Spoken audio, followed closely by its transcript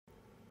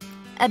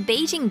A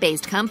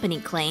Beijing-based company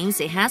claims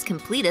it has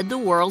completed the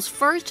world's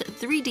first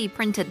 3D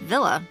printed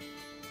villa.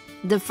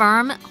 The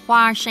firm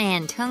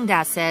Huashang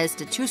Tengda says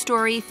the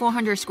two-story,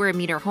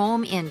 400-square-meter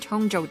home in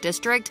Chongzhou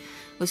district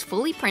was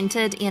fully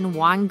printed in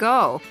one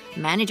go.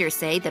 Managers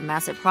say the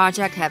massive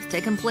project has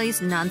taken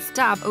place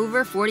non-stop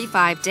over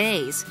 45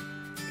 days.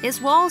 Its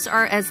walls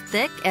are as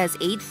thick as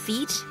 8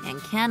 feet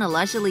and can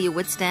allegedly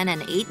withstand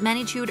an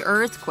 8-magnitude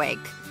earthquake.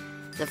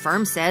 The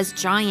firm says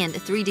giant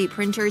 3D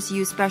printers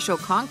use special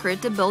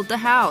concrete to build the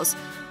house,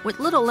 with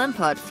little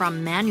input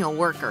from manual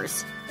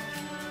workers.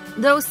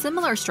 Though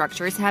similar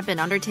structures have been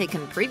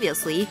undertaken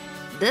previously,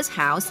 this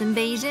house in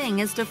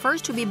Beijing is the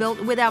first to be built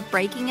without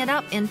breaking it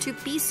up into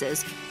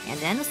pieces and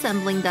then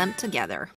assembling them together.